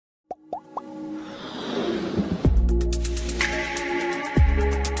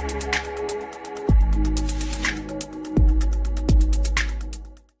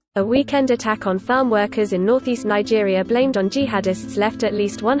A weekend attack on farm workers in northeast Nigeria blamed on jihadists left at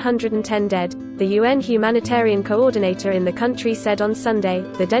least 110 dead, the UN humanitarian coordinator in the country said on Sunday,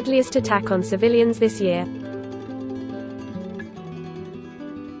 the deadliest attack on civilians this year.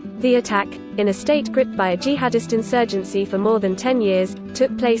 The attack, in a state gripped by a jihadist insurgency for more than 10 years,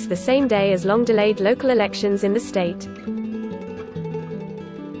 took place the same day as long-delayed local elections in the state.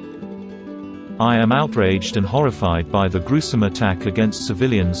 I am outraged and horrified by the gruesome attack against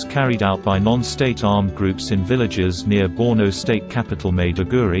civilians carried out by non-state armed groups in villages near Borno state capital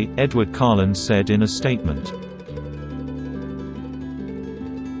Maiduguri, Edward Carlin said in a statement.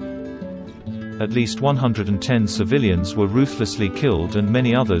 At least 110 civilians were ruthlessly killed and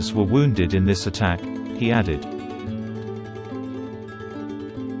many others were wounded in this attack, he added.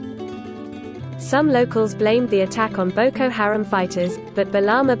 Some locals blamed the attack on Boko Haram fighters, but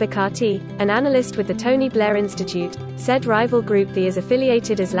Balama Bakati, an analyst with the Tony Blair Institute, said rival group the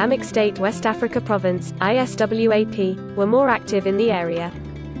is-affiliated Islamic State West Africa Province, ISWAP, were more active in the area.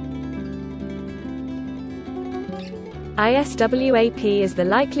 ISWAP is the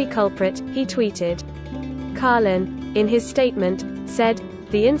likely culprit, he tweeted. Carlin, in his statement, said,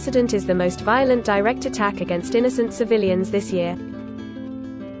 "The incident is the most violent direct attack against innocent civilians this year.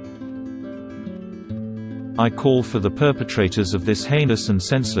 I call for the perpetrators of this heinous and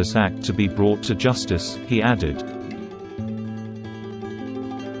senseless act to be brought to justice," he added.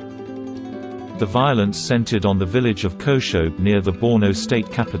 The violence centered on the village of Koshobe near the Borno state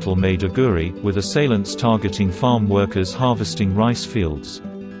capital Maiduguri, with assailants targeting farm workers harvesting rice fields.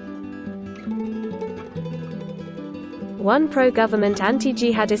 One pro-government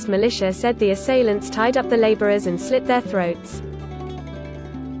anti-jihadist militia said the assailants tied up the laborers and slit their throats.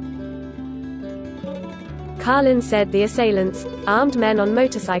 Carlin said the assailants, armed men on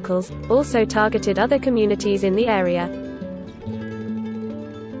motorcycles, also targeted other communities in the area.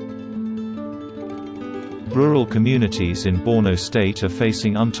 Rural communities in Borno state are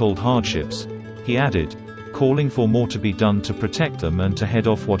facing untold hardships, he added, calling for more to be done to protect them and to head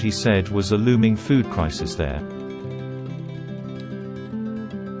off what he said was a looming food crisis there.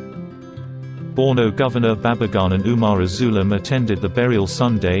 Borno Governor Babagana Umar Azulam attended the burial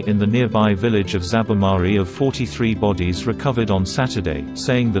Sunday in the nearby village of Zabamari of 43 bodies recovered on Saturday,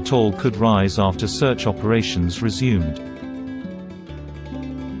 saying the toll could rise after search operations resumed.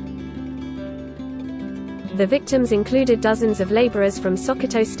 The victims included dozens of laborers from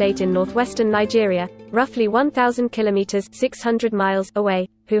Sokoto State in northwestern Nigeria, roughly 1,000 kilometers (600 miles) away,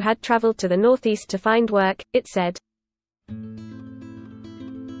 who had traveled to the northeast to find work, it said.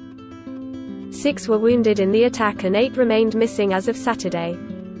 6 were wounded in the attack and 8 remained missing as of Saturday.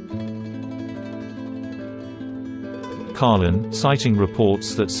 Carlin, citing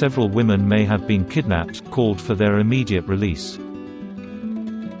reports that several women may have been kidnapped, called for their immediate release.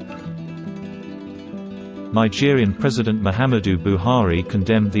 Nigerian President Muhammadu Buhari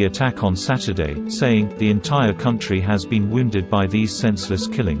condemned the attack on Saturday, saying, "The entire country has been wounded by these senseless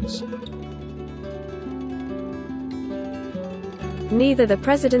killings." Neither the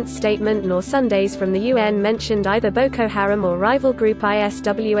president's statement nor Sundays from the UN mentioned either Boko Haram or rival group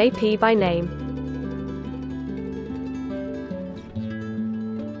ISWAP by name.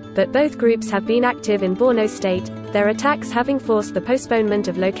 But both groups have been active in Borno state, their attacks having forced the postponement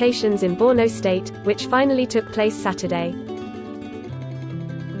of locations in Borno state, which finally took place Saturday.